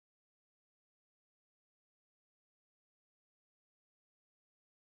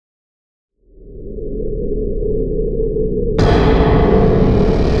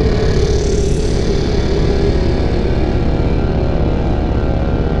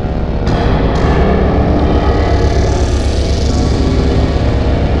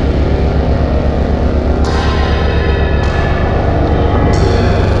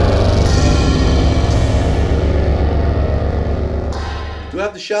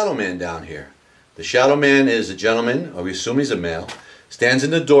shadow man down here. The shadow man is a gentleman, or we assume he's a male, stands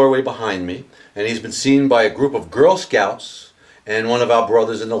in the doorway behind me, and he's been seen by a group of Girl Scouts and one of our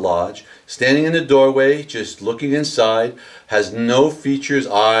brothers in the lodge, standing in the doorway, just looking inside, has no features,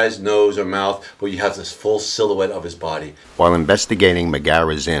 eyes, nose, or mouth, but you have this full silhouette of his body. While investigating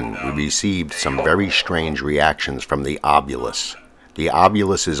McGarrah's Inn, we received some very strange reactions from the Ovulus. The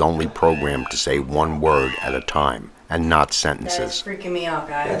Ovulus is only programmed to say one word at a time, and not sentences. That's freaking me out,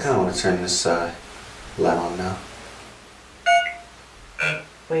 guys. Yeah, I kind of want to turn this light on now.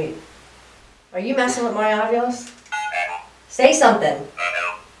 Wait. Are you messing with my Ovulus? Say something.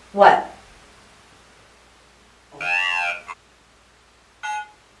 What?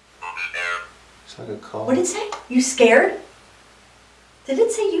 It's like a call. What did it say? You scared? Did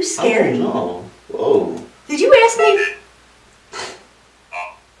it say you scared? Oh, no. Whoa. Did you ask me?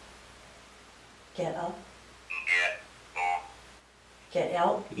 Get up. Get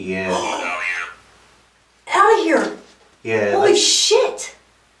out. Yeah. Out of here. Yeah. Holy shit.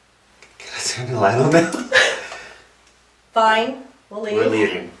 Can I turn the light on now? Fine. We'll leave. We're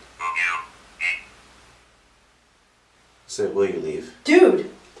leaving. So, will you leave? Dude.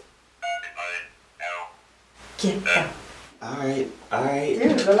 Get out. Alright.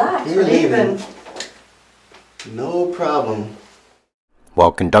 Dude, relax. We're We're leaving. No problem.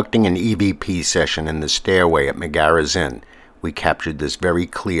 While conducting an EVP session in the stairway at McGarrah's Inn, we captured this very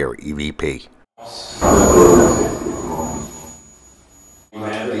clear EVP.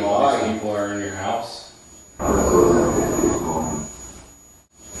 Imagine all these people are in your house.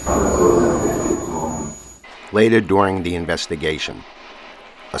 Later during the investigation,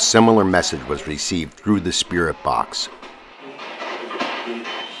 a similar message was received through the spirit box.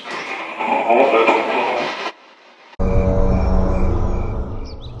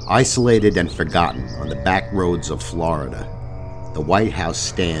 Isolated and forgotten on the back roads of Florida, the White House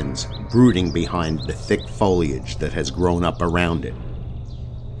stands brooding behind the thick foliage that has grown up around it.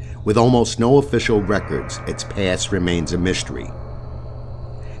 With almost no official records, its past remains a mystery.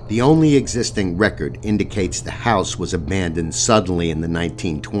 The only existing record indicates the house was abandoned suddenly in the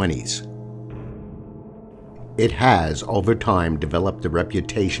 1920s. It has, over time, developed a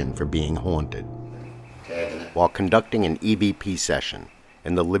reputation for being haunted. While conducting an EVP session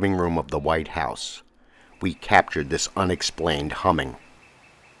in the living room of the White House, we captured this unexplained humming.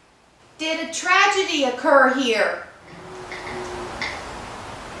 Did a tragedy occur here?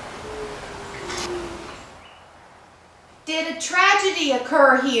 Did a tragedy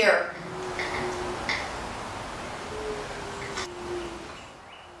occur here?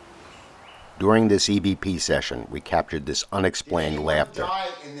 During this EVP session, we captured this unexplained laughter. Die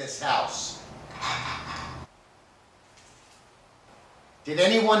in this house? Did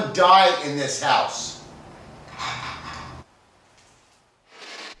anyone die in this house?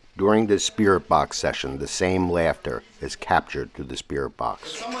 During this spirit box session, the same laughter is captured through the spirit box.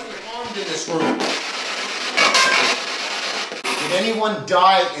 Was somebody harmed in this room? Did anyone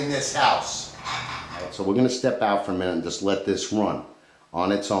die in this house? All right, so we're going to step out for a minute and just let this run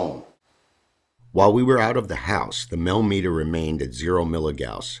on its own. While we were out of the house, the millimeter remained at 0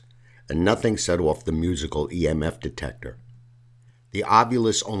 milligauss, and nothing set off the musical EMF detector. The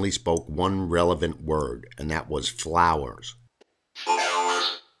Ovulus only spoke one relevant word, and that was flowers.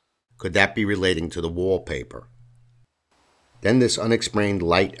 Could that be relating to the wallpaper? Then this unexplained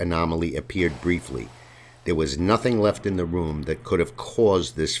light anomaly appeared briefly. There was nothing left in the room that could have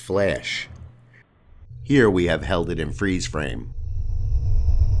caused this flash. Here we have held it in freeze frame.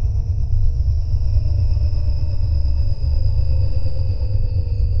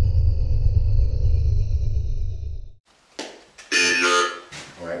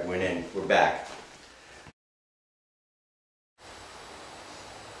 All right, we're in. We're back.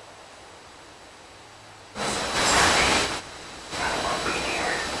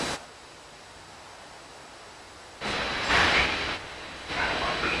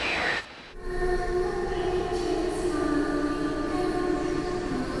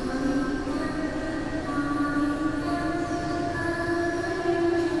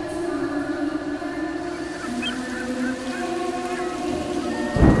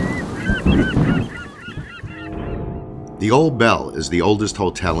 The Old Bell is the oldest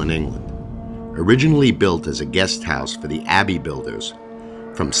hotel in England. Originally built as a guest house for the Abbey builders,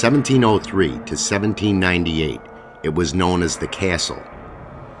 from 1703 to 1798, it was known as the Castle.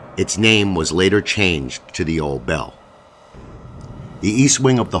 Its name was later changed to the Old Bell. The east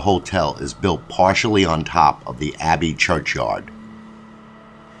wing of the hotel is built partially on top of the Abbey churchyard.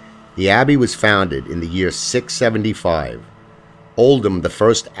 The Abbey was founded in the year 675. Oldham, the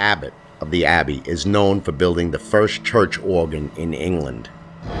first abbot of the Abbey, is known for building the first church organ in England.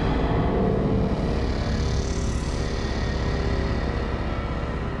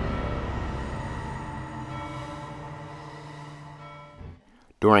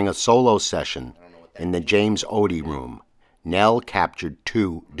 During a solo session in the James Odie room, Nell captured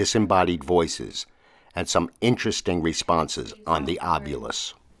 2 disembodied voices and some interesting responses on the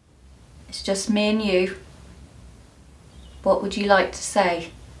obulus. It's just me and you. What would you like to say?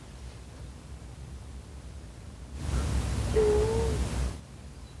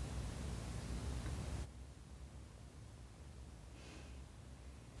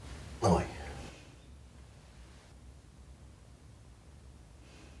 Lily.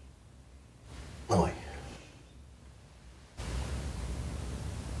 Lily.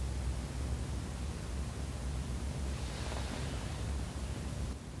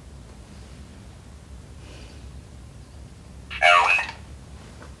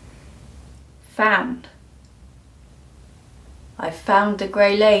 Found. I found the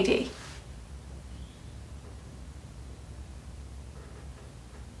Grey Lady.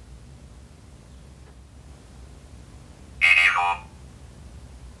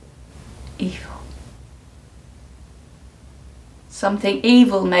 Evil. Something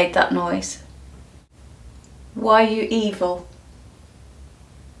evil made that noise. Why are you evil?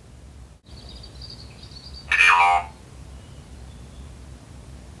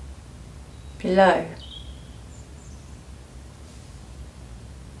 Below.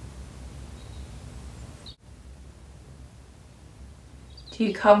 Do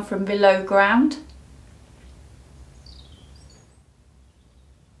you come from below ground?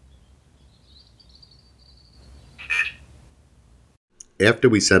 After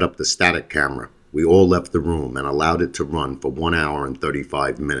we set up the static camera, we all left the room and allowed it to run for 1 hour and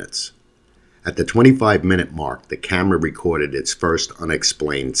 35 minutes. At the 25-minute mark, the camera recorded its first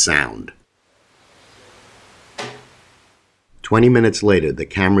unexplained sound. 20 minutes later, the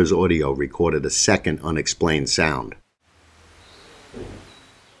camera's audio recorded a second unexplained sound.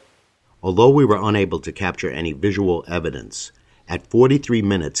 Although we were unable to capture any visual evidence, at 43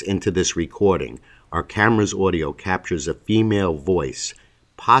 minutes into this recording, our camera's audio captures a female voice,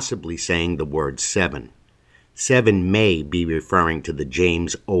 possibly saying the word 7. 7 may be referring to the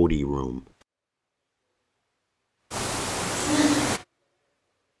James Odie room.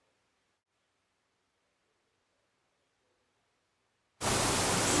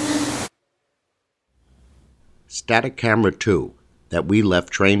 Static camera 2, that we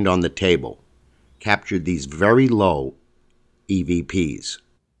left trained on the table, captured these very low EVPs.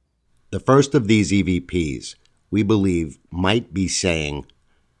 The first of these EVPs, we believe, might be saying,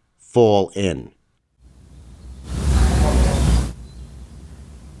 "Fall in."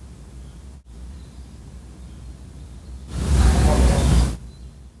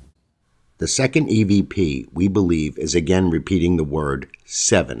 The second EVP, we believe, is again repeating the word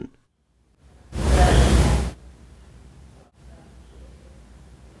 7.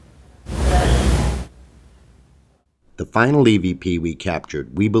 The final EVP we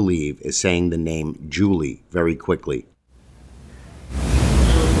captured, we believe, is saying the name Julie very quickly.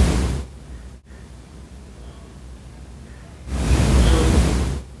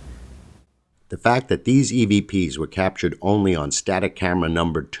 The fact that these EVPs were captured only on static camera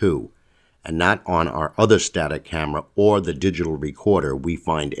number 2 and not on our other static camera or the digital recorder we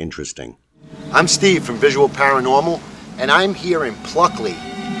find interesting. I'm Steve from Visual Paranormal, and I'm here in Pluckey,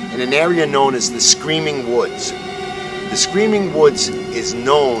 in an area known as the Screaming Woods. The Screaming Woods is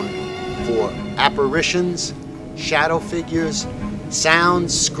known for apparitions, shadow figures,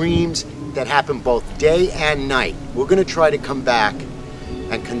 sounds, screams that happen both day and night. We're going to try to come back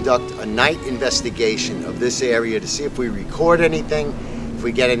and conduct a night investigation of this area to see if we record anything, if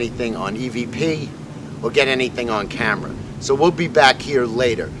we get anything on EVP, or get anything on camera. So we'll be back here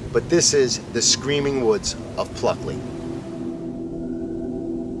later, but this is the Screaming Woods of Pluckey.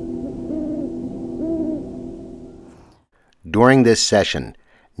 During this session,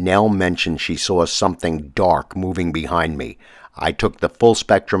 Nell mentioned she saw something dark moving behind me. I took the full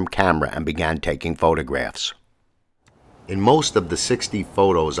spectrum camera and began taking photographs. In most of the 60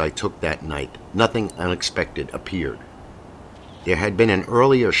 photos I took that night, nothing unexpected appeared. There had been an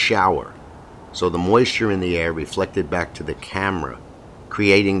earlier shower, so the moisture in the air reflected back to the camera,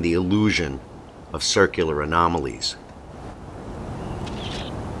 creating the illusion of circular anomalies.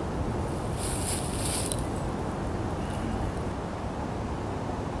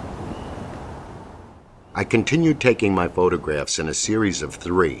 I continued taking my photographs in a series of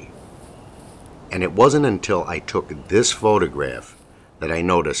 3, and it wasn't until I took this photograph that I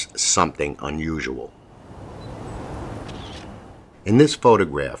noticed something unusual. In this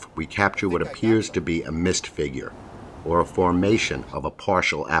photograph, we capture what appears to be a mist figure, or a formation of a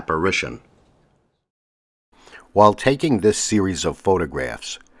partial apparition. While taking this series of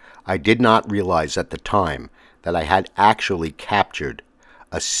photographs, I did not realize at the time that I had actually captured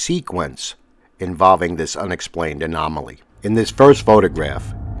a sequence involving this unexplained anomaly. In this first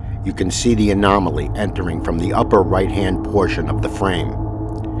photograph, you can see the anomaly entering from the upper right-hand portion of the frame.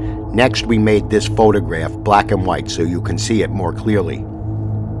 Next, we made this photograph black and white so you can see it more clearly.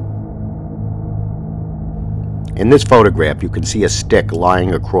 In this photograph, you can see a stick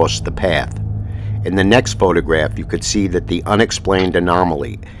lying across the path. In the next photograph, you could see that the unexplained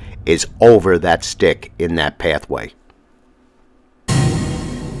anomaly is over that stick in that pathway.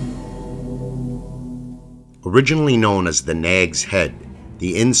 Originally known as the Nag's Head,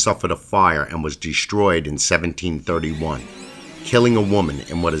 the inn suffered a fire and was destroyed in 1731, killing a woman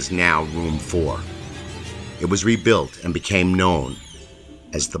in what is now room 4. It was rebuilt and became known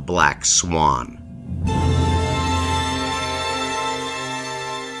as the Black Swan.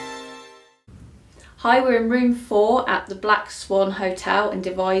 Hi, we're in room 4 at the Black Swan Hotel in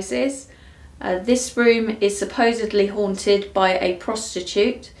Devizes. This room is supposedly haunted by a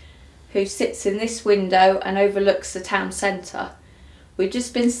prostitute who sits in this window and overlooks the town centre. We've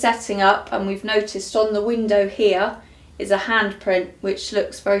just been setting up and we've noticed on the window here is a handprint which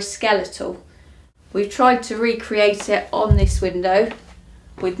looks very skeletal. We've tried to recreate it on this window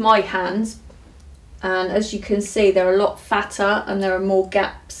with my hands, and as you can see they're a lot fatter and there are more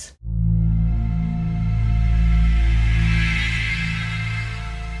gaps.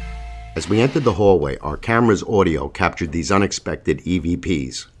 As we entered the hallway, our camera's audio captured these unexpected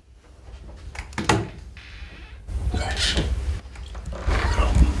EVPs.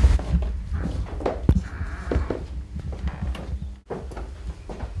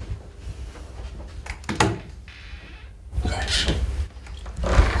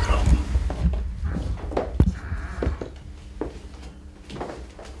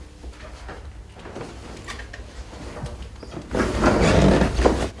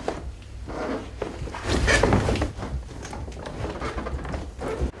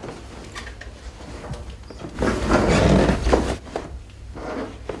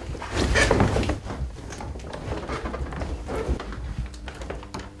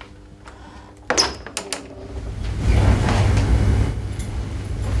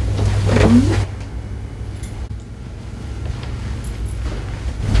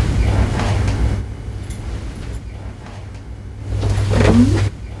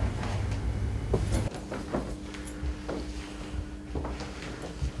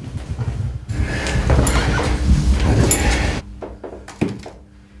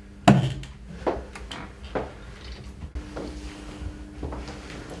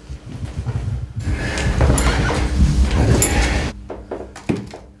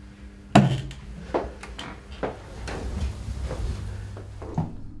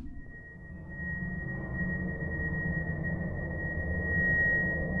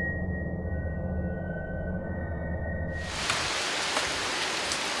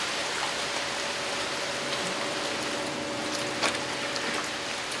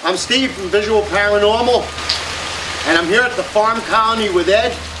 I'm Steve from Visual Paranormal, and I'm here at the farm colony with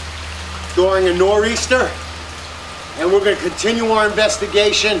Ed during a nor'easter, and we're going to continue our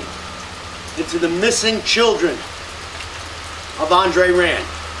investigation into the missing children of Andre Rand.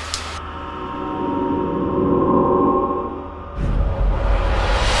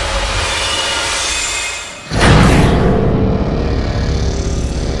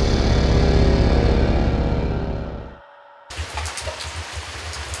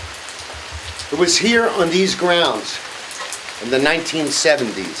 It was here on these grounds in the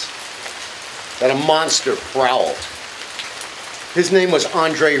 1970s that a monster prowled. His name was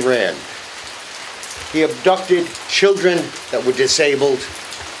Andre Rand. He abducted children that were disabled,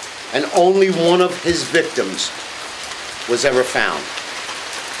 and only one of his victims was ever found.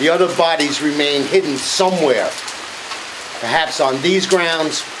 The other bodies remain hidden somewhere, perhaps on these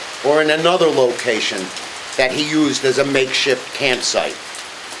grounds or in another location that he used as a makeshift campsite.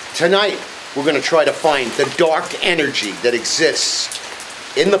 Tonight, we're going to try to find the dark energy that exists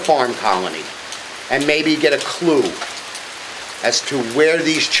in the farm colony and maybe get a clue as to where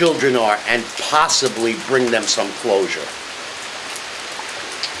these children are and possibly bring them some closure.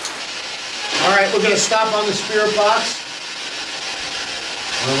 All right, we're going to stop on the spirit box.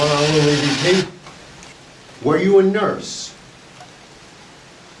 Were you a nurse?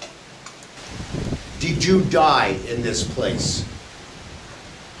 Did you die in this place?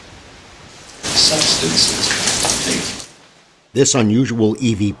 This unusual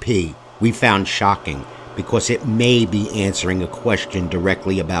EVP we found shocking because it may be answering a question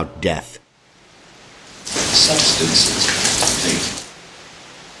directly about death. Substances.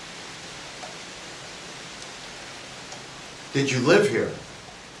 Did you live here?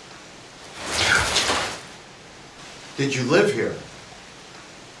 Did you live here?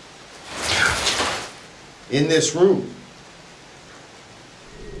 in this room.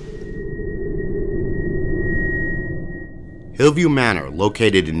 Hillview Manor,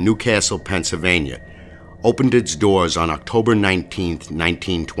 located in Newcastle, Pennsylvania, opened its doors on October 19,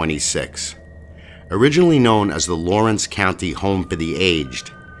 1926. Originally known as the Lawrence County Home for the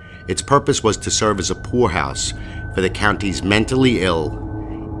Aged, its purpose was to serve as a poorhouse for the county's mentally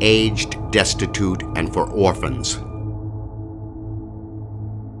ill, aged, destitute, and for orphans.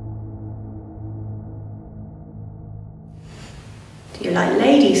 Do you like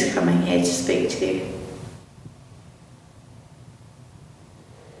ladies coming here to speak to you?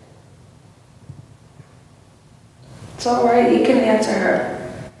 It's all right, you can answer her.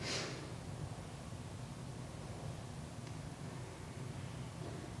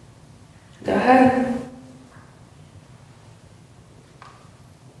 Go ahead.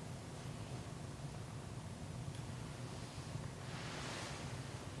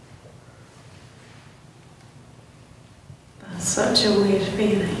 That's such a weird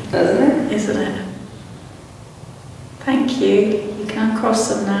feeling, doesn't it? Isn't it? Thank you. You can cross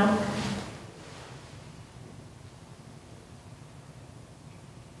them now.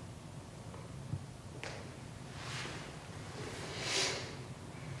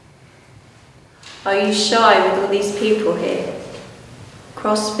 Are you shy with all these people here?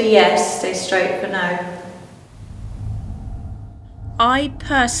 Cross for yes, stay straight for no. I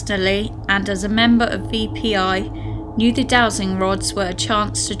personally, and as a member of VPI, knew the dowsing rods were a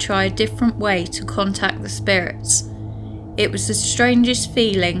chance to try a different way to contact the spirits. It was the strangest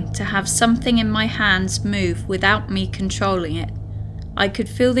feeling to have something in my hands move without me controlling it. I could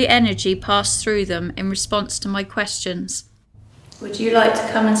feel the energy pass through them in response to my questions. Would you like to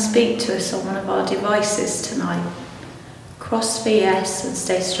come and speak to us on one of our devices tonight? Cross for yes and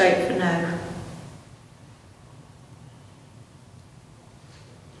stay straight for no.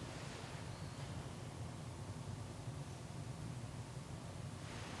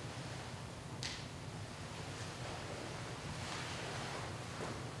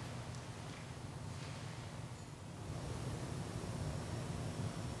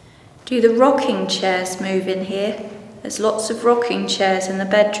 Do the rocking chairs move in here? There's lots of rocking chairs in the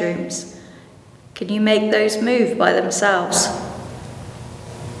bedrooms. Can you make those move by themselves?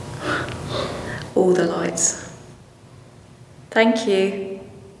 All the lights. Thank you.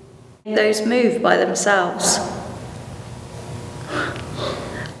 Those move by themselves.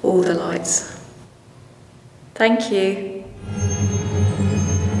 All the lights. Thank you.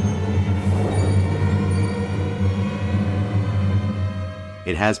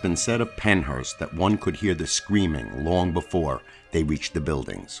 It has been said of Pennhurst that one could hear the screaming long before they reached the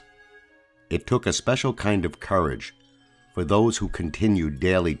buildings. It took a special kind of courage for those who continued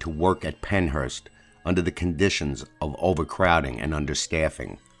daily to work at Pennhurst under the conditions of overcrowding and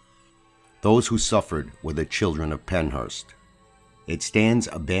understaffing. Those who suffered were the children of Pennhurst. It stands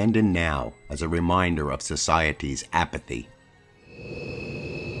abandoned now as a reminder of society's apathy.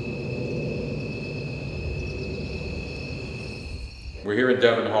 We're here in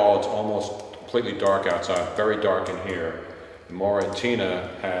Devon Hall. It's almost completely dark outside, very dark in here. Maura and Tina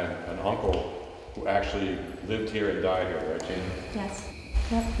had an uncle who actually lived here and died here, right, Tina? Yes.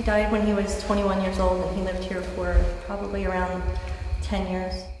 Yep, he died when he was 21 years old and he lived here for probably around 10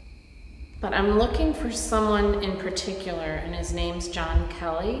 years. But I'm looking for someone in particular, and his name's John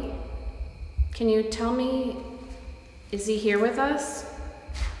Kelly. Can you tell me, is he here with us?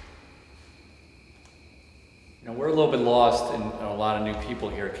 You know, we're a little bit lost in a lot of new people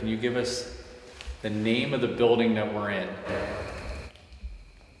here. Can you give us the name of the building that we're in?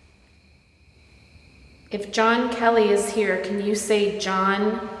 If John Kelly is here, can you say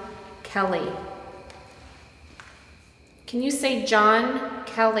John Kelly? Can you say John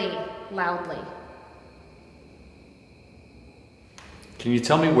Kelly loudly? Can you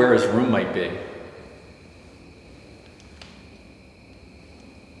tell me where his room might be?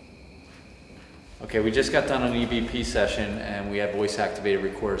 Okay, we just got done an EVP session and we have voice activated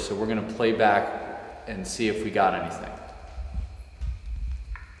recorders, so we're going to play back and see if we got anything.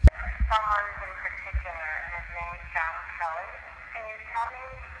 Someone in particular, and his name is John Kelly. Can you tell me,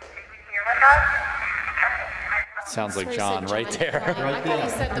 is he here with us? Sounds like John right there. I thought you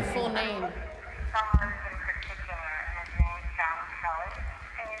said the full name. Someone in particular, and his name is John Kelly.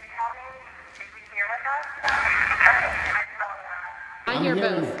 Can you tell me, is he here with us? I hear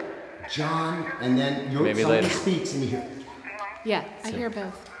both. John, and then you're Maybe someone later. speaks and you hear. Yeah, I hear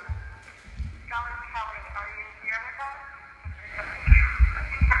both. John Kelly, are you here with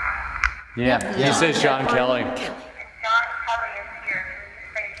us? Yeah, he says John Kelly. If John Kelly is here,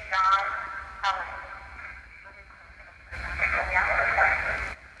 can you say John Kelly?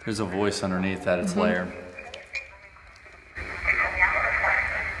 There's a voice underneath that, it's Lair. John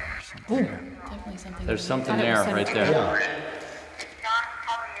Definitely something. There's something there, right there. John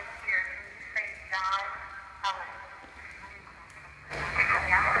Kelly is here. Can you say John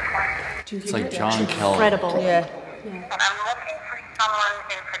Kelly? It's like John Kelly. Incredible. Yeah. But I'm looking for someone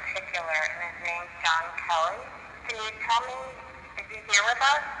in particular, and his name's John Kelly. Can you tell me if he's here with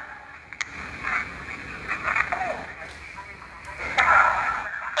us?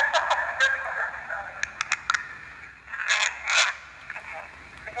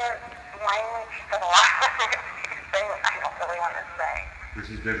 Language that a lot of things I don't really want to say. This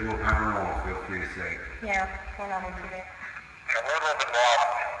is visual paranormal. Feel free to say. Yeah, you know what to do. We're a little bit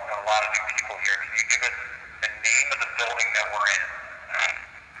lost and a lot of new people here. Can you give us the name of the building that we're in?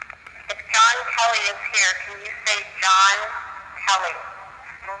 If John Kelly is here, can you say John Kelly?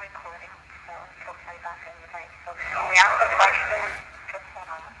 We're recording, so it'll play back in the night. So when we ask the question, just hold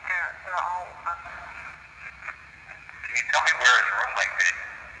on. They're all up. Can you tell me where his room might be?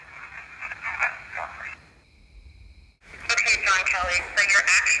 Okay, John Kelly, so you're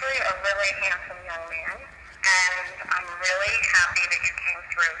actually a really handsome young man, and I'm really happy that you came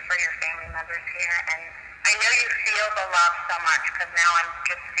through for your family members here, and I know you feel the love so much, because now I'm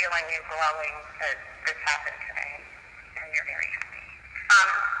just feeling you glowing that this happened today, and you're very happy.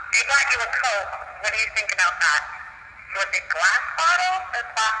 They got you a Coke. What do you think about that? Was it glass bottles or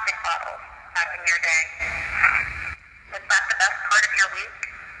plastic bottles back in your day? Was that the best part of your week?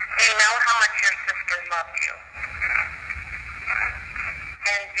 Do you know how much your sister loved you?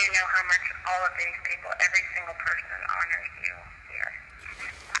 And do you know how much all of these people, every single person honors you here?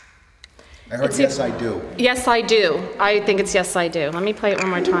 I heard yes, I do. Yes, I do. I think it's yes, I do. Let me play it one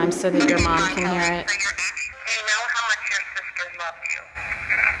more time so that your mom can hear it. So you're